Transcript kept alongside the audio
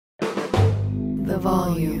the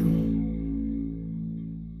volume.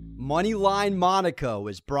 Moneyline Monaco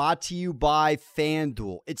is brought to you by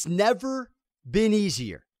FanDuel. It's never been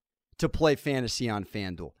easier to play fantasy on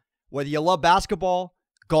FanDuel. Whether you love basketball,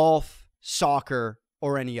 golf, soccer,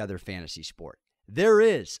 or any other fantasy sport, there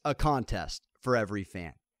is a contest for every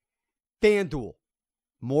fan. FanDuel,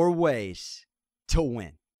 more ways to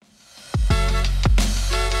win.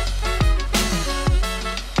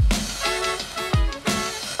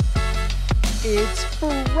 It's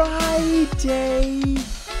Friday.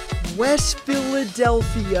 West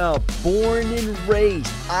Philadelphia, born and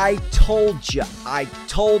raised. I told you I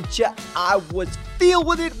was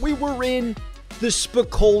feeling it. We were in the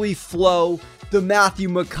Spicoli flow, the Matthew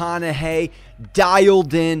McConaughey,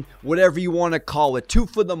 dialed in, whatever you want to call it. Two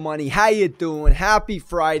for the money. How you doing? Happy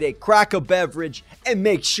Friday. Crack a beverage and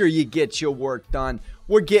make sure you get your work done.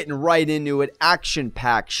 We're getting right into it.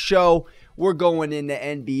 Action-packed show. We're going into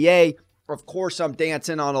NBA. Of course, I'm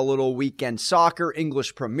dancing on a little weekend soccer,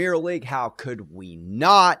 English Premier League. How could we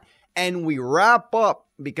not? And we wrap up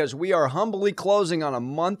because we are humbly closing on a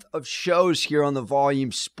month of shows here on the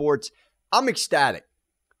Volume Sports. I'm ecstatic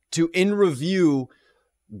to, in review,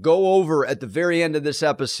 go over at the very end of this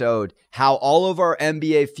episode how all of our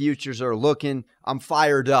NBA futures are looking. I'm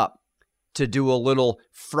fired up to do a little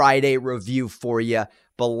Friday review for you.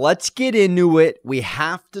 But let's get into it. We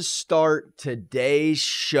have to start today's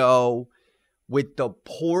show with the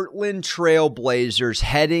Portland Trail Blazers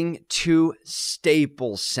heading to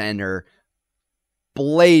Staples Center.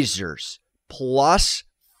 Blazers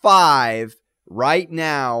 +5 right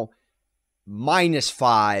now,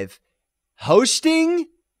 -5. Hosting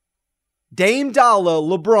Dame Dollar,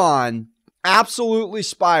 LeBron, absolutely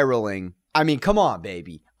spiraling. I mean, come on,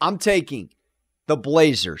 baby. I'm taking the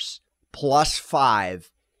Blazers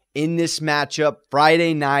 +5 in this matchup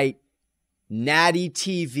Friday night. Natty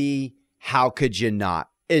TV. How could you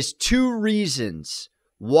not? Is two reasons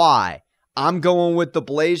why I'm going with the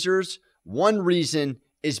Blazers. One reason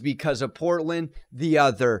is because of Portland. The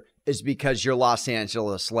other is because your Los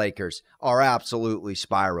Angeles Lakers are absolutely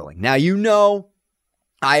spiraling. Now, you know,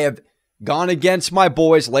 I have gone against my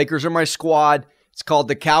boys. Lakers are my squad. It's called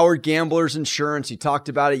the Coward Gamblers Insurance. He talked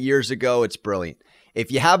about it years ago. It's brilliant.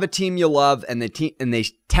 If you have a team you love and they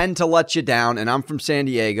tend to let you down, and I'm from San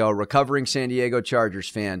Diego, recovering San Diego Chargers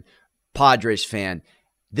fan, Padres fan,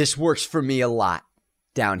 this works for me a lot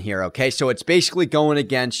down here, okay? So it's basically going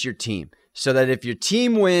against your team so that if your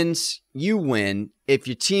team wins, you win. If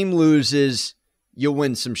your team loses, you'll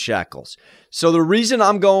win some shekels. So the reason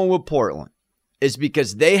I'm going with Portland is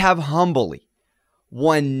because they have humbly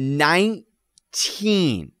won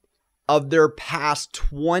 19 of their past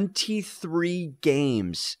 23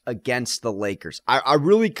 games against the Lakers. I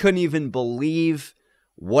really couldn't even believe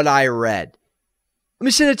what I read. Let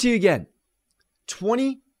me say that to you again.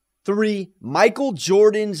 23, Michael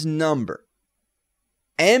Jordan's number,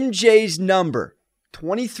 MJ's number,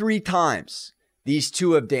 23 times these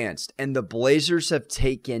two have danced, and the Blazers have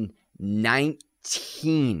taken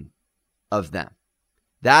 19 of them.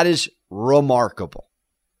 That is remarkable.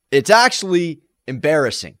 It's actually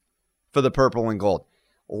embarrassing for the purple and gold.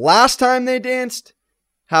 Last time they danced,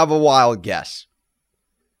 have a wild guess.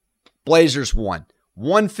 Blazers won.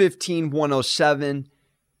 115-107.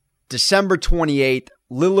 December 28th,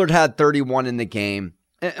 Lillard had 31 in the game.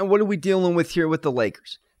 And what are we dealing with here with the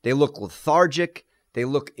Lakers? They look lethargic. They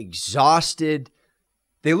look exhausted.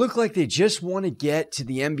 They look like they just want to get to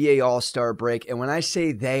the NBA All-Star break. And when I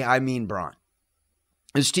say they, I mean Bron.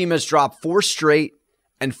 This team has dropped 4 straight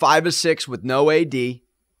and 5 of 6 with no AD.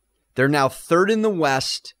 They're now 3rd in the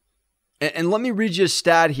West. And let me read you a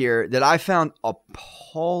stat here that I found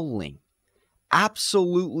appalling.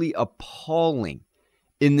 Absolutely appalling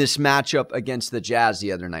in this matchup against the Jazz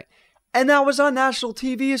the other night. And that was on national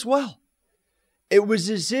TV as well. It was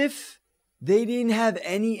as if they didn't have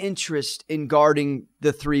any interest in guarding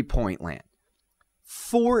the three-point land.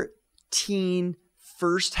 14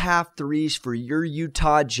 first-half threes for your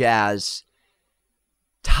Utah Jazz,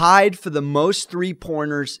 tied for the most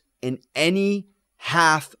three-pointers in any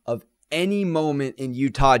half of any moment in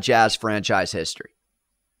Utah Jazz franchise history.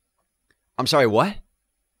 I'm sorry, what?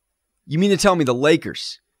 You mean to tell me the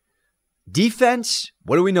Lakers? Defense,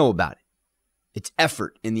 what do we know about it? It's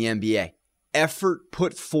effort in the NBA. Effort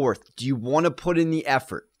put forth. Do you want to put in the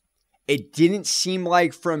effort? It didn't seem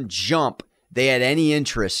like from jump they had any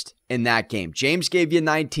interest in that game. James gave you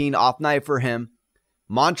 19, off night for him.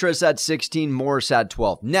 Montrezl had 16, Morris had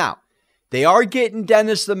 12. Now, they are getting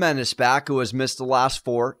Dennis the Menace back, who has missed the last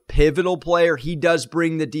 4. Pivotal player. He does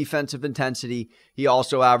bring the defensive intensity. He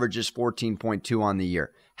also averages 14.2 on the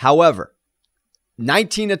year. However,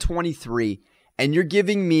 19 of 23, and you're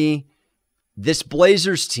giving me this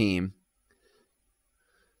Blazers team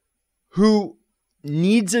who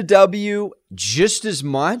needs a W just as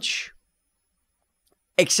much,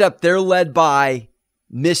 except they're led by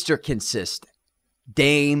Mr. Consistent,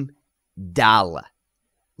 Dame Dollar.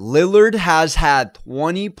 Lillard has had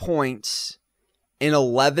 20 points in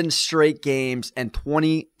 11 straight games and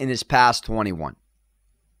 20 in his past 21.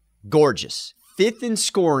 Gorgeous. 5th in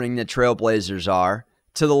scoring, the Trailblazers are,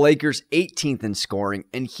 to the Lakers' 18th in scoring.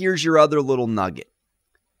 And here's your other little nugget.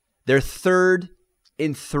 They're 3rd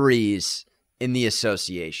in threes in the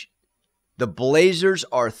association. The Blazers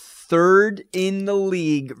are 3rd in the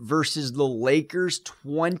league versus the Lakers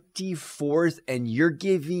 24th, and you're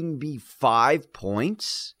giving me 5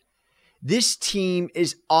 points? This team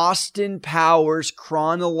is Austin Powers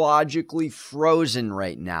chronologically frozen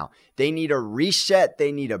right now. They need a reset.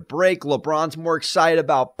 They need a break. LeBron's more excited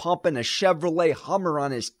about pumping a Chevrolet Hummer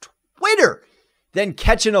on his Twitter than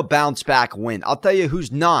catching a bounce back win. I'll tell you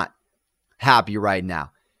who's not happy right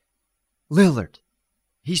now. Lillard.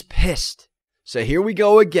 He's pissed. So here we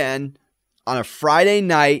go again on a Friday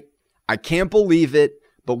night. I can't believe it,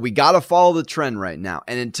 but we got to follow the trend right now.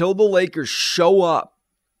 And until the Lakers show up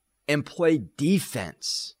and play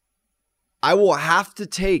defense, I will have to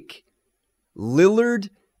take Lillard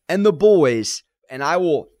and the boys, and I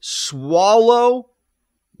will swallow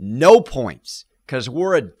no points because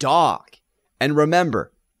we're a dog. And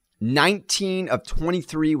remember, 19 of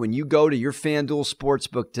 23 when you go to your FanDuel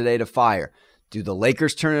Sportsbook today to fire. Do the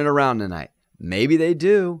Lakers turn it around tonight? Maybe they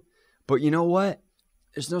do. But you know what?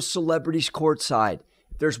 There's no celebrities courtside.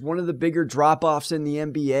 There's one of the bigger drop-offs in the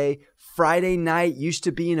NBA. Friday night used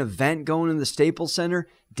to be an event going in the Staples Center.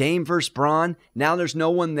 Dame versus Bron. Now there's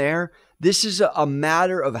no one there. This is a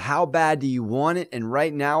matter of how bad do you want it. And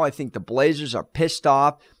right now I think the Blazers are pissed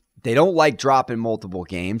off. They don't like dropping multiple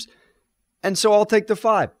games. And so I'll take the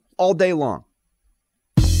 5 all day long.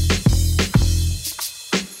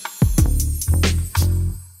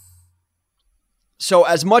 So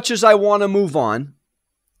as much as I want to move on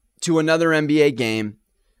to another NBA game,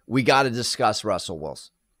 we got to discuss Russell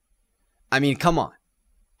Wilson. I mean, come on.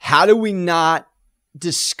 How do we not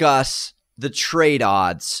discuss the trade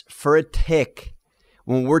odds for a tick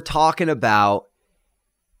when we're talking about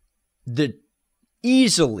the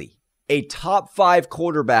easily a top 5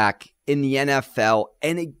 quarterback in the NFL?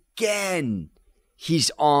 And again,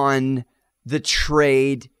 he's on the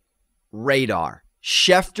trade radar.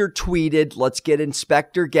 Schefter tweeted, let's get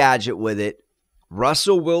Inspector Gadget with it.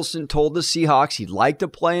 Russell Wilson told the Seahawks he'd like to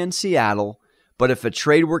play in Seattle, but if a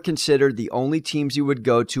trade were considered, the only teams he would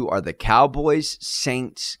go to are the Cowboys,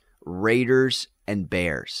 Saints, Raiders, and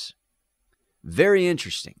Bears. Very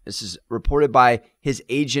interesting. This is reported by his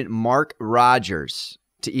agent Mark Rogers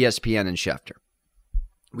to ESPN and Schefter.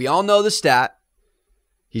 We all know the stat.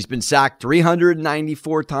 He's been sacked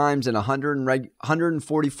 394 times in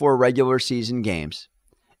 144 regular season games.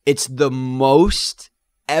 It's the most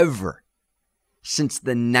ever since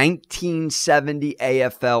the 1970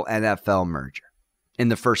 AFL-NFL merger in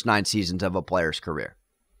the first 9 seasons of a player's career.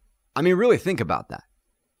 I mean, really think about that.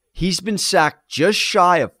 He's been sacked just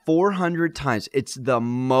shy of 400 times. It's the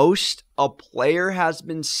most a player has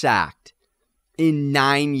been sacked in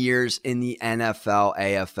 9 years in the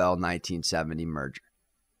NFL-AFL 1970 merger.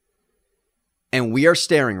 And we are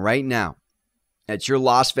staring right now at your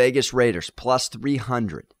Las Vegas Raiders plus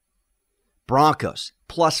 300, Broncos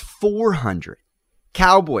plus 400,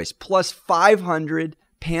 Cowboys plus 500,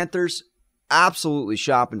 Panthers absolutely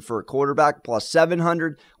shopping for a quarterback plus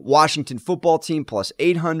 700, Washington football team plus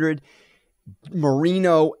 800,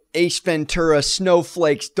 Marino, Ace Ventura,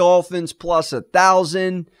 Snowflakes, Dolphins plus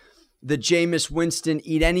 1,000. The Jameis Winston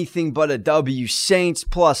eat anything but a W Saints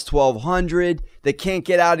plus 1,200. The can't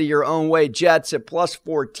get out of your own way Jets at plus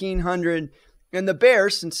 1,400. And the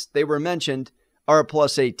Bears, since they were mentioned, are at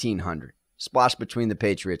plus 1,800. Splash between the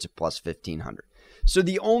Patriots at plus 1,500. So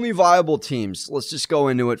the only viable teams, let's just go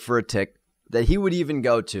into it for a tick, that he would even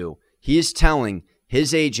go to, he is telling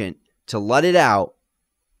his agent to let it out.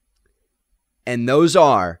 And those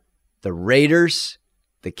are the Raiders,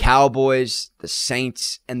 the Cowboys, the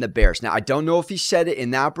Saints, and the Bears. Now, I don't know if he said it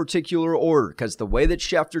in that particular order because the way that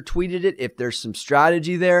Schefter tweeted it, if there's some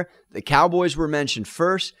strategy there, the Cowboys were mentioned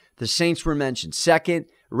first, the Saints were mentioned second,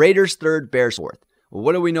 Raiders third, Bears fourth. Well,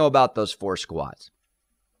 what do we know about those 4 squads?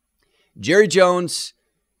 Jerry Jones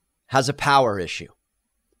has a power issue.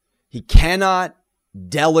 He cannot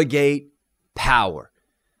delegate power.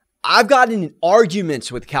 I've gotten in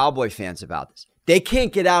arguments with Cowboy fans about this. They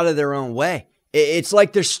can't get out of their own way. It's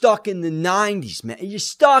like they're stuck in the 90s, man. You're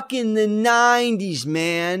stuck in the 90s,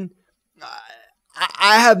 man.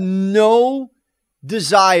 I have no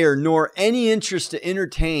desire nor any interest to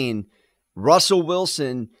entertain Russell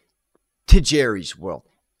Wilson to Jerry's world.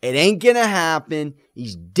 It ain't going to happen.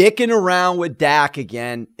 He's dicking around with Dak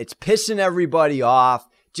again. It's pissing everybody off.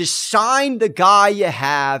 Just sign the guy you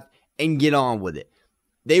have and get on with it.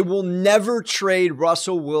 They will never trade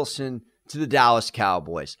Russell Wilson to the Dallas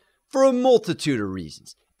Cowboys for a multitude of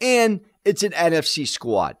reasons. And it's an NFC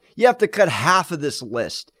squad. You have to cut half of this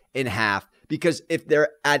list in half because if they're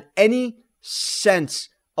at any sense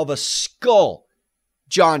of a skull,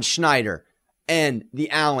 John Schneider and the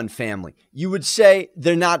Allen family, you would say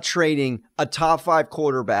they're not trading a top 5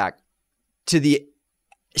 quarterback to the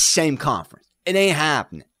same conference. It ain't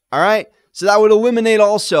happening. All right. So that would eliminate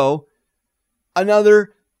also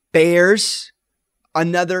another Bears,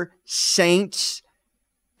 another Saints.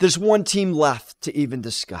 There's one team left to even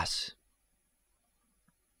discuss.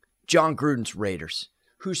 John Gruden's Raiders,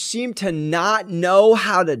 who seem to not know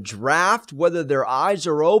how to draft, whether their eyes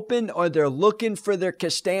are open or they're looking for their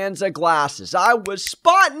Costanza glasses. I was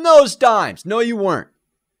spotting those dimes. No, you weren't.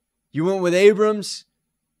 You went with Abrams,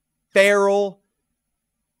 Farrell,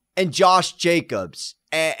 and Josh Jacobs,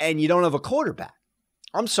 and you don't have a quarterback.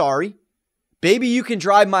 I'm sorry. Baby, you can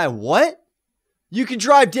drive my what? You can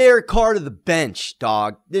drive Derek Carr to the bench,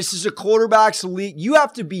 dog. This is a quarterback's league. You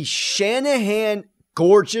have to be Shanahan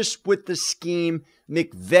gorgeous with the scheme,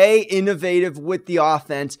 McVay innovative with the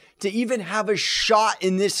offense to even have a shot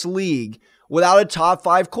in this league without a top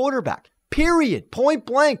 5 quarterback. Period. Point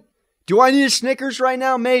blank. Do I need a Snickers right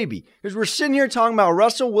now? Maybe. Because we're sitting here talking about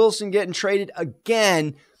Russell Wilson getting traded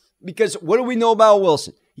again because what do we know about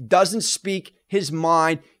Wilson? He doesn't speak his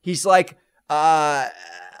mind. He's like, how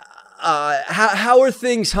are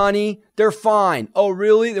things, honey? They're fine. Oh,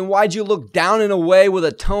 really? Then why'd you look down and away with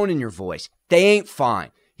a tone in your voice? They ain't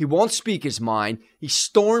fine. He won't speak his mind. He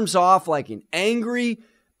storms off like an angry,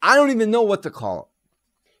 I don't even know what to call him.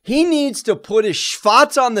 He needs to put his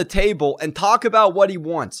schvatz on the table and talk about what he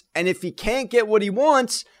wants. And if he can't get what he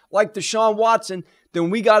wants, like Deshaun Watson, then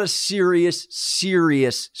we got a serious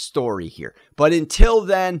story here. But until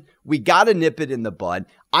then, we got to nip it in the bud.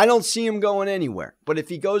 I don't see him going anywhere. But if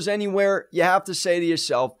he goes anywhere, you have to say to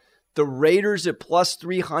yourself, the Raiders at plus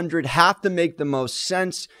 300 have to make the most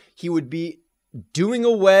sense. He would be doing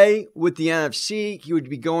away with the NFC. He would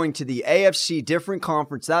be going to the AFC, different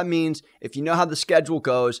conference. That means if you know how the schedule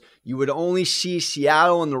goes, you would only see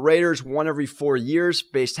Seattle and the Raiders one every 4 years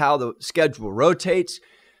based how the schedule rotates.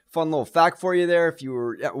 Fun little fact for you there if you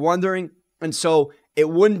were wondering. And so it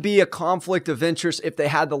wouldn't be a conflict of interest if they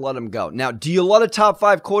had to let him go. Now, do you let a top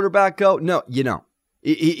 5 quarterback go? No, you don't.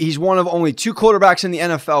 He's one of only 2 quarterbacks in the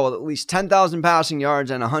NFL with at least 10,000 passing yards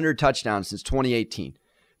and 100 touchdowns since 2018.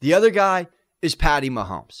 The other guy is Patty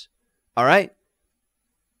Mahomes. All right?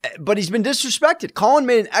 But he's been disrespected. Colin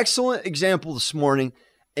made an excellent example this morning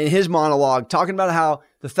in his monologue talking about how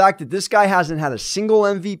the fact that this guy hasn't had a single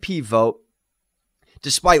MVP vote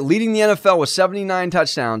despite leading the NFL with 79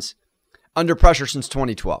 touchdowns under pressure since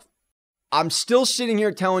 2012. I'm still sitting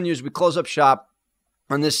here telling you as we close up shop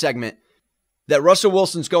on this segment that Russell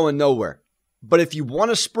Wilson's going nowhere. But if you want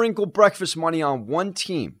to sprinkle breakfast money on one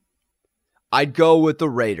team, I'd go with the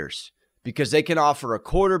Raiders because they can offer a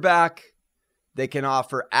quarterback, they can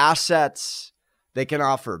offer assets, they can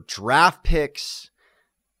offer draft picks.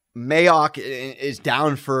 Mayock is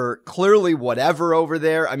down for clearly whatever over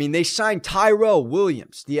there. I mean, they signed Tyrell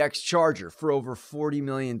Williams, the ex-Charger, for over $40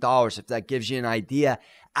 million, if that gives you an idea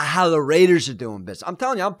of how the Raiders are doing business. I'm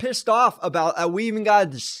telling you, I'm pissed off about we even got to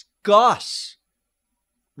discuss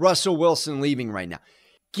Russell Wilson leaving right now.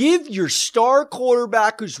 Give your star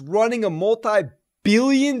quarterback who's running a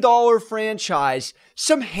multi-billion-dollar franchise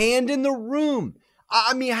some hand in the room.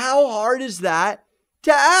 I mean, how hard is that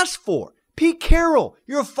to ask for? Pete Carroll,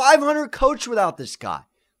 you're a 500 coach without this guy.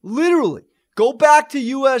 Literally. Go back to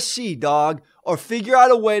USC, dog, or figure out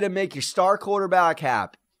a way to make your star quarterback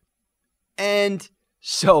happy. And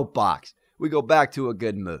soapbox. We go back to a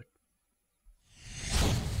good mood.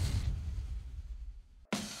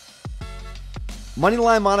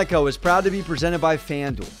 Moneyline Monaco is proud to be presented by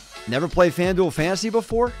FanDuel. Never played FanDuel Fantasy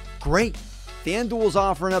before? Great. FanDuel is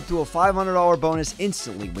offering up to a $500 bonus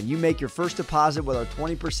instantly when you make your first deposit with our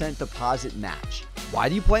 20% deposit match. Why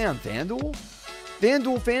do you play on FanDuel?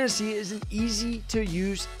 FanDuel Fantasy is an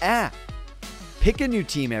easy-to-use app. Pick a new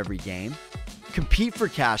team every game, compete for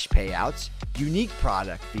cash payouts, unique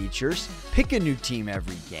product features, pick a new team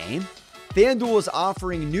every game. FanDuel is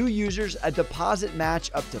offering new users a deposit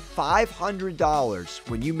match up to $500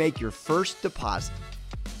 when you make your first deposit.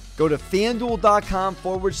 Go to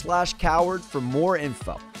FanDuel.com/cowherd for more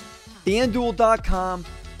info.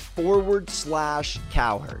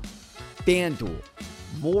 FanDuel.com/cowherd. FanDuel,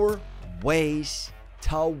 more ways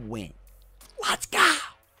to win. Let's go.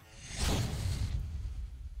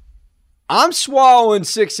 I'm swallowing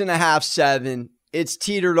 6.5, 7. It's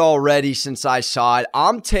teetered already since I saw it.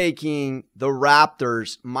 I'm taking the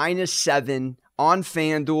Raptors -7 on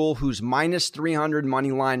FanDuel, who's -300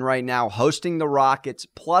 money line right now, hosting the Rockets,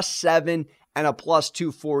 +7 and a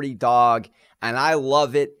 +240 dog. And I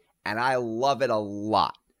love it, and I love it a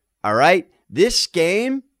lot. All right? This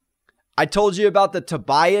game, I told you about the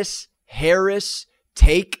Tobias Harris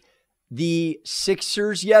take the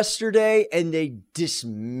Sixers yesterday, and they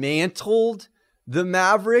dismantled the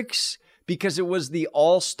Mavericks because it was the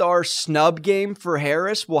all-star snub game for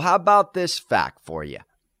Harris. Well, how about this fact for you?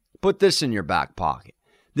 Put this in your back pocket.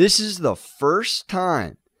 This is the first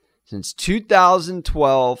time since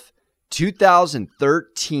 2012,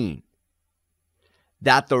 2013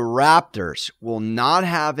 that the Raptors will not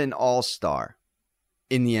have an all-star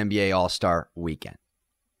in the NBA All-Star Weekend.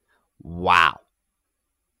 Wow.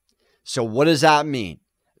 So what does that mean?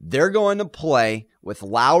 They're going to play with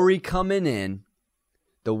Lowry coming in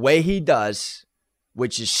the way he does,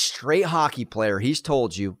 which is straight hockey player, he's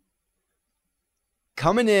told you.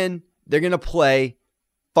 Coming in, they're going to play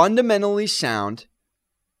fundamentally sound,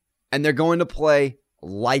 and they're going to play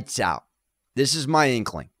lights out. This is my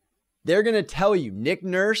inkling. They're going to tell you, Nick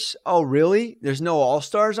Nurse, oh, really? There's no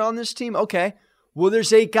all-stars on this team? Okay. Well,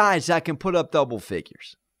 there's 8 guys that can put up double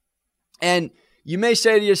figures. And you may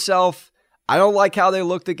say to yourself, I don't like how they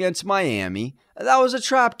looked against Miami. That was a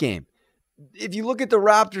trap game. If you look at the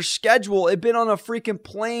Raptors' schedule, it's been on a freaking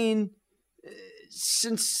plane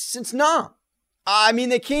since now. I mean,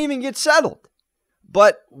 they can't even get settled.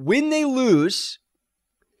 But when they lose,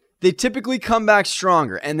 they typically come back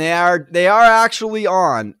stronger. And they are actually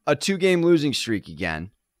on a 2-game losing streak again.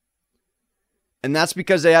 And that's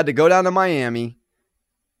because they had to go down to Miami.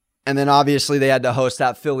 And then obviously they had to host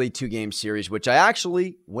that Philly 2-game series, which I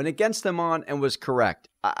actually went against them on and was correct.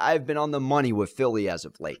 I've been on the money with Philly as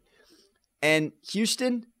of late. And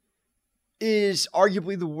Houston is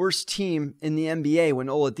arguably the worst team in the NBA when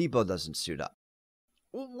Oladipo doesn't suit up.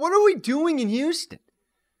 What are we doing in Houston?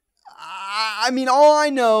 I mean, all I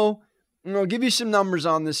know, and I'll give you some numbers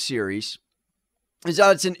on this series, is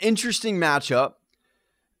that it's an interesting matchup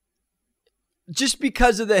just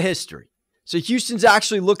because of the history. So Houston's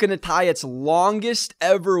actually looking to tie its longest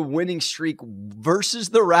ever winning streak versus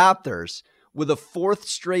the Raptors with a 4th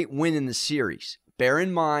straight win in the series. Bear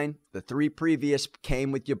in mind, the 3 previous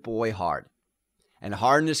came with your boy Harden. And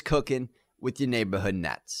Harden is cooking with your neighborhood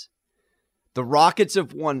Nets. The Rockets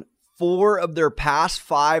have won 4 of their past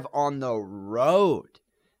 5 on the road.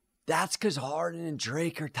 That's because Harden and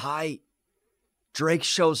Drake are tight. Drake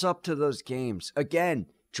shows up to those games. Again,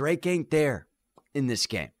 Drake ain't there in this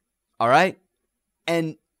game. All right?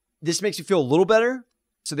 And this makes you feel a little better.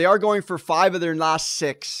 So they are going for 5 of their last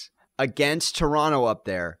 6 against Toronto up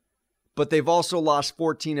there. But they've also lost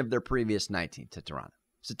 14 of their previous 19 to Toronto.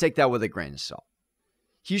 So take that with a grain of salt.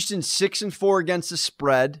 Houston's 6-4 against the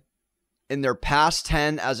spread in their past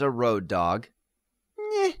 10 as a road dog.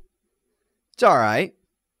 It's all right.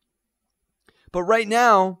 But right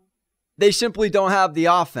now, they simply don't have the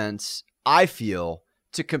offense, I feel,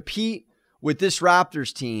 to compete with this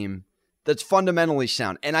Raptors team that's fundamentally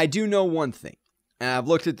sound. And I do know one thing. And I've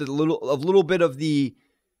looked at a little bit of the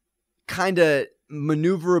kind of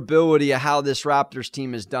maneuverability of how this Raptors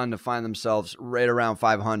team has done to find themselves right around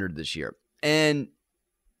 500 this year. And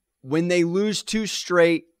when they lose 2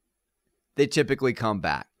 straight, they typically come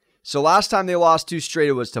back. So last time they lost 2 straight,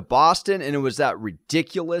 it was to Boston, and it was that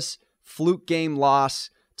ridiculous fluke game loss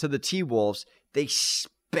to the T-Wolves. They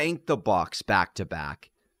spanked the Bucks back-to-back.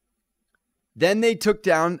 Then they took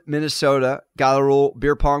down Minnesota, got a little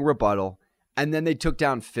beer pong rebuttal, and then they took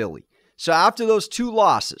down Philly. So after those 2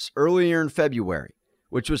 losses earlier in February,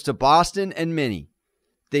 which was to Boston and Minnie,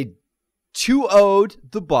 they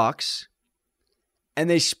 2-0'd the Bucks, and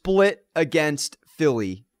they split against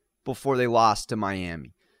Philly before they lost to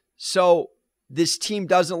Miami. So this team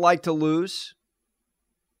doesn't like to lose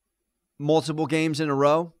multiple games in a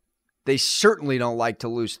row. They certainly don't like to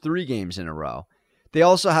lose 3 games in a row. They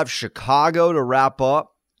also have Chicago to wrap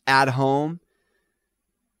up at home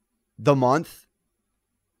the month.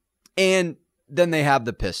 And then they have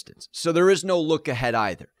the Pistons. So there is no look ahead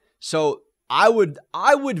either. So I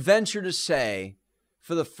would venture to say,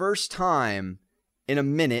 for the first time in a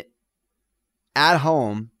minute at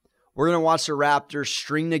home, we're going to watch the Raptors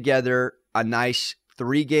string together a nice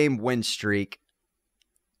 3-game win streak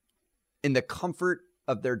in the comfort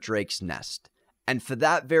of their Drake's nest. And for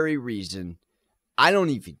that very reason, I don't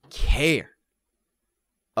even care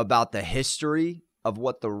about the history of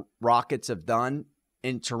what the Rockets have done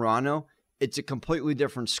in Toronto, it's a completely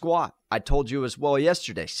different squad. I told you as well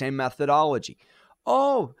yesterday, same methodology.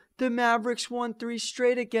 Oh, the Mavericks won 3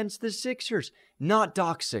 straight against the Sixers. Not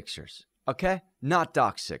Doc Sixers, okay? Not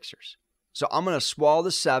Doc Sixers. So I'm going to swallow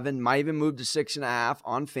the 7, might even move to 6.5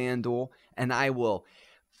 on FanDuel, and I will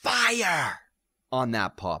fire on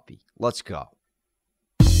that puppy. Let's go.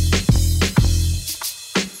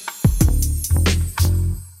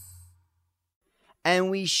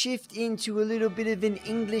 And we shift into a little bit of an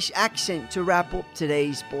English accent to wrap up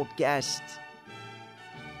today's podcast.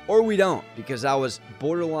 Or we don't, because I was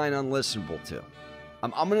borderline unlistenable to.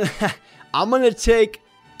 I'm gonna take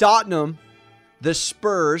Tottenham, the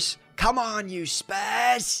Spurs. Come on, you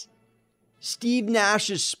Spurs! Steve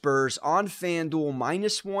Nash's Spurs on FanDuel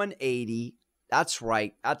minus 180. That's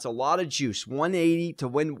right. That's a lot of juice. 180 to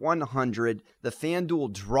win 100. The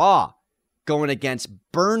FanDuel draw going against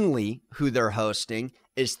Burnley, who they're hosting,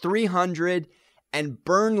 is 300. And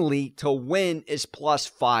Burnley to win is plus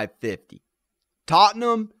 550.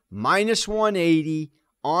 Tottenham minus 180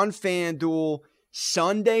 on FanDuel.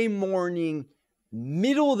 Sunday morning,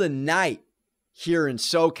 middle of the night here in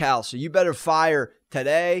SoCal. So you better fire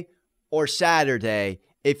today or Saturday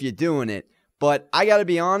if you're doing it. But I got to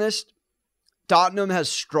be honest, Tottenham has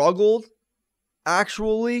struggled,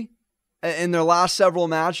 actually, in their last several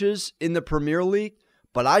matches in the Premier League.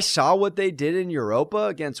 But I saw what they did in Europa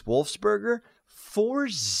against Wolfsberger.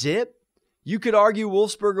 4-0. You could argue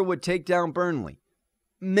Wolfsberger would take down Burnley.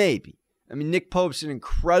 Maybe. I mean, Nick Pope's an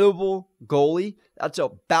incredible goalie. That's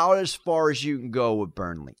about as far as you can go with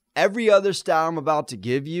Burnley. Every other stat I'm about to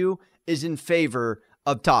give you is in favor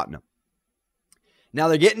of Tottenham. Now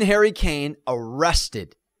they're getting Harry Kane,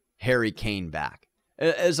 arrested Harry Kane back.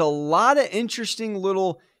 There's a lot of interesting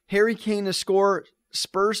little Harry Kane to score,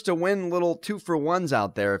 Spurs to win little 2-for-1s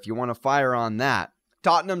out there if you want to fire on that.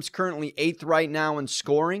 Tottenham's currently 8th right now in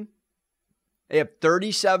scoring. They have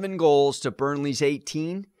 37 goals to Burnley's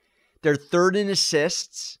 18. They're 3rd in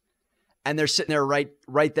assists, and they're sitting there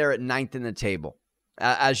right there at 9th in the table.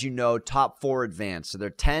 As you know, top 4 advance. So they're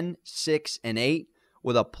 10, 6, and 8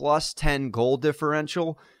 with a plus 10 goal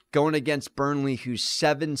differential going against Burnley, who's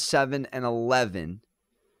 7, 7, and 11.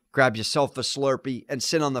 Grab yourself a Slurpee and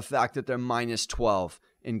sit on the fact that they're minus 12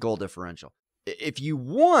 in goal differential. If you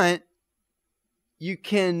want, you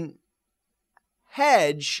can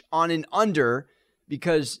hedge on an under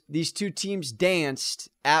because these two teams danced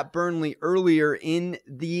at Burnley earlier in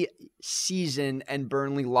the season and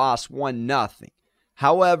Burnley lost 1-0.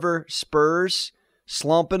 However, Spurs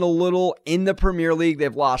slumping a little in the Premier League.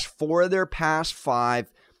 They've lost 4 of their past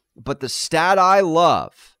 5. But the stat I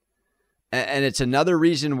love, and it's another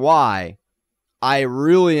reason why I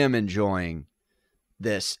really am enjoying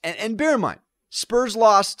this. And bear in mind, Spurs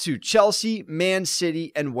lost to Chelsea, Man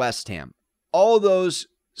City, and West Ham. All those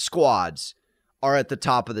squads are at the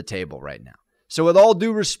top of the table right now. So with all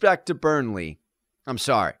due respect to Burnley, I'm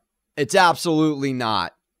sorry. It's absolutely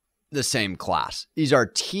not the same class. These are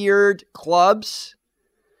tiered clubs.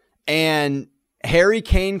 And Harry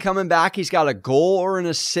Kane coming back, he's got a goal or an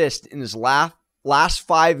assist in his last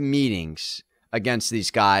 5 meetings against these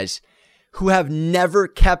guys who have never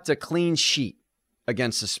kept a clean sheet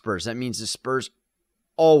against the Spurs. That means the Spurs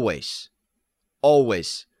always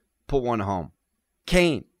put one home.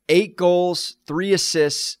 Kane, 8 goals, 3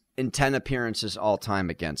 assists in 10 appearances all time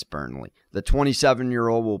against Burnley. The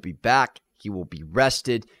 27-year-old will be back. He will be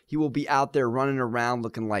rested. He will be out there running around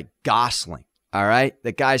looking like Gosling. All right?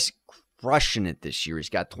 The guy's crushing it this year. He's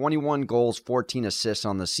got 21 goals, 14 assists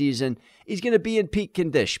on the season. He's going to be in peak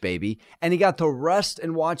condition, baby. And he got to rest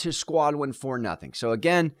and watch his squad win 4-0. So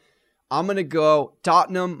again, I'm going to go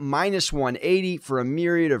Tottenham minus 180 for a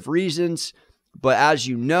myriad of reasons. But as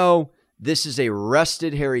you know, this is a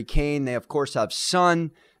rested Harry Kane. They, of course, have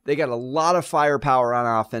Son. They got a lot of firepower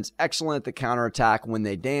on offense. Excellent at the counterattack when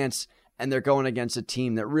they dance. And they're going against a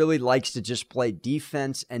team that really likes to just play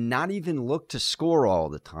defense and not even look to score all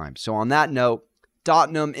the time. So on that note,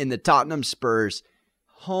 Tottenham in the Tottenham Spurs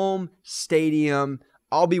home stadium.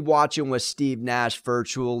 I'll be watching with Steve Nash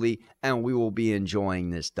virtually, and we will be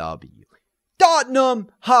enjoying this W.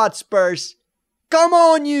 Tottenham Hotspurs. Come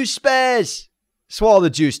on, you Spurs. Swallow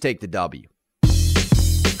the juice, take the W.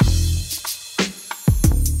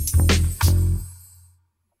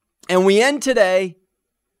 And we end today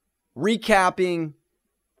recapping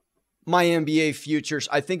my NBA futures.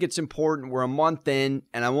 I think it's important. We're a month in,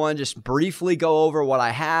 and I want to just briefly go over what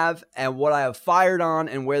I have and what I have fired on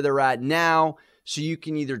and where they're at now, so you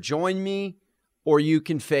can either join me or you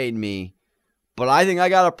can fade me. But I think I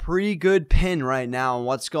got a pretty good pin right now on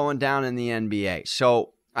what's going down in the NBA.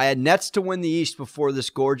 So I had Nets to win the East before this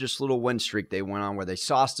gorgeous little win streak they went on where they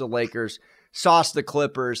sauced the Lakers, sauced the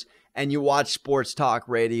Clippers, and you watch sports talk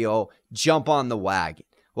radio jump on the wagon.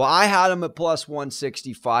 Well, I had them at plus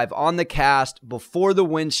 165 on the cast before the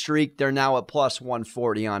win streak. They're now at plus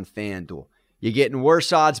 140 on FanDuel. You're getting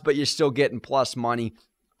worse odds, but you're still getting plus money.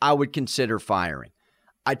 I would consider firing.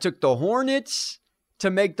 I took the Hornets to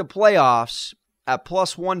make the playoffs at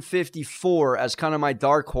plus 154 as kind of my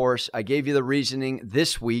dark horse. I gave you the reasoning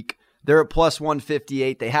this week. They're at plus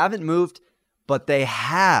 158. They haven't moved, but they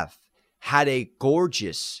have had a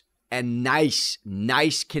gorgeous and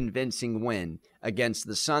nice convincing win against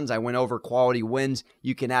the Suns. I went over quality wins.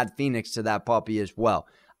 You can add Phoenix to that puppy as well.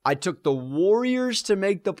 I took the Warriors to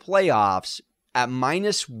make the playoffs at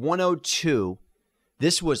minus 102.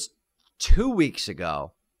 This was 2 weeks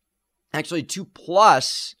ago. Actually,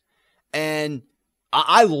 2+. And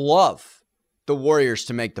I love the Warriors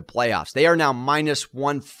to make the playoffs. They are now minus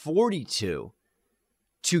 142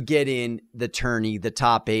 to get in the tourney, the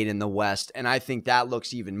top 8 in the West. And I think that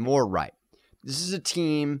looks even more right. This is a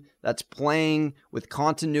team that's playing with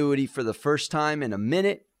continuity for the first time in a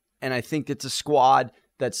minute. And I think it's a squad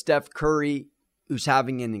that Steph Curry, who's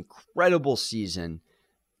having an incredible season,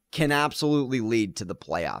 can absolutely lead to the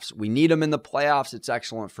playoffs. We need them in the playoffs. It's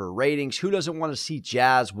excellent for ratings. Who doesn't want to see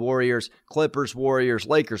Jazz, Warriors, Clippers, Warriors,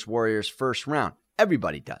 Lakers, Warriors first round?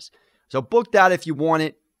 Everybody does. So book that if you want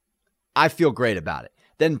it. I feel great about it.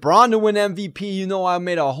 Then Bron to win MVP. You know I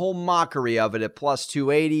made a whole mockery of it at plus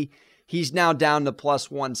 280. He's now down to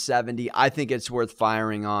plus 170. I think it's worth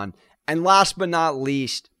firing on. And last but not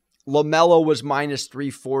least, LaMelo was minus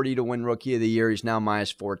 340 to win Rookie of the Year. He's now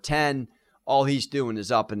minus 410. All he's doing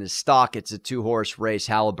is up in his stock. It's a 2-horse race.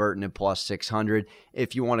 Halliburton at plus 600.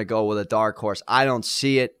 If you want to go with a dark horse, I don't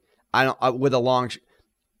see it. With a long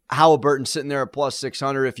Halliburton sitting there at plus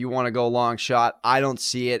 600. If you want to go long shot, I don't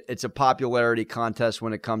see it. It's a popularity contest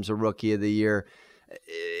when it comes to Rookie of the Year,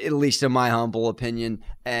 at least in my humble opinion.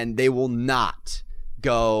 And they will not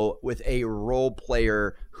go with a role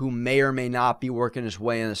player who may or may not be working his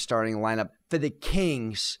way in the starting lineup for the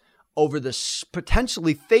Kings over the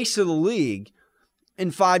potentially face of the league in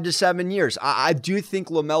 5 to 7 years. I do think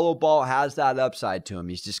LaMelo Ball has that upside to him.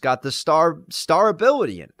 He's just got the star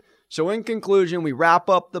ability in him. So in conclusion, we wrap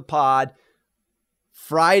up the pod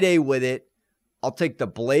Friday with it. I'll take the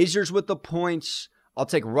Blazers with the points. I'll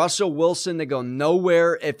take Russell Wilson to go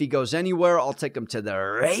nowhere. If he goes anywhere, I'll take him to the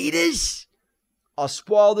Raiders. I'll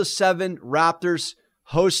spoil the 7 Raptors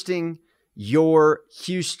hosting your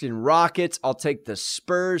Houston Rockets. I'll take the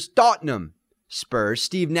Spurs, Tottenham Spurs,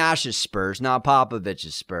 Steve Nash's Spurs, not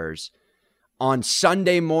Popovich's Spurs. On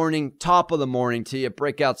Sunday morning, top of the morning till you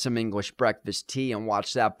break out some English breakfast tea and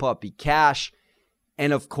watch that puppy cash.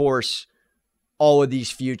 And of course, all of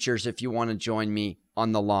these futures if you want to join me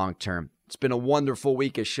on the long term. It's been a wonderful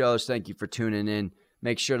week of shows. Thank you for tuning in.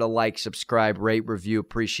 Make sure to like, subscribe, rate, review.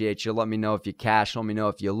 Appreciate you. Let me know if you cash. Let me know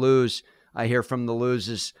if you lose. I hear from the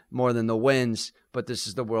losers more than the wins, but this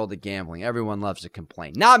is the world of gambling. Everyone loves to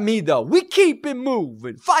complain. Not me, though. We keep it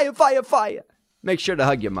moving. Fire, fire, fire. Make sure to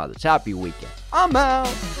hug your mothers. Happy weekend. I'm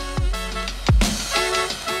out.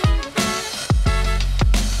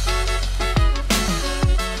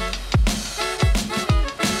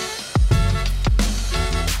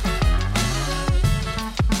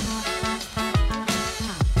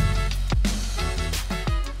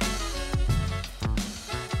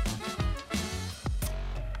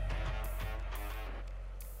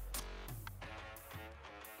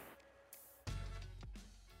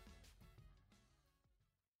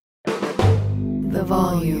 The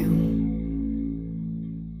volume.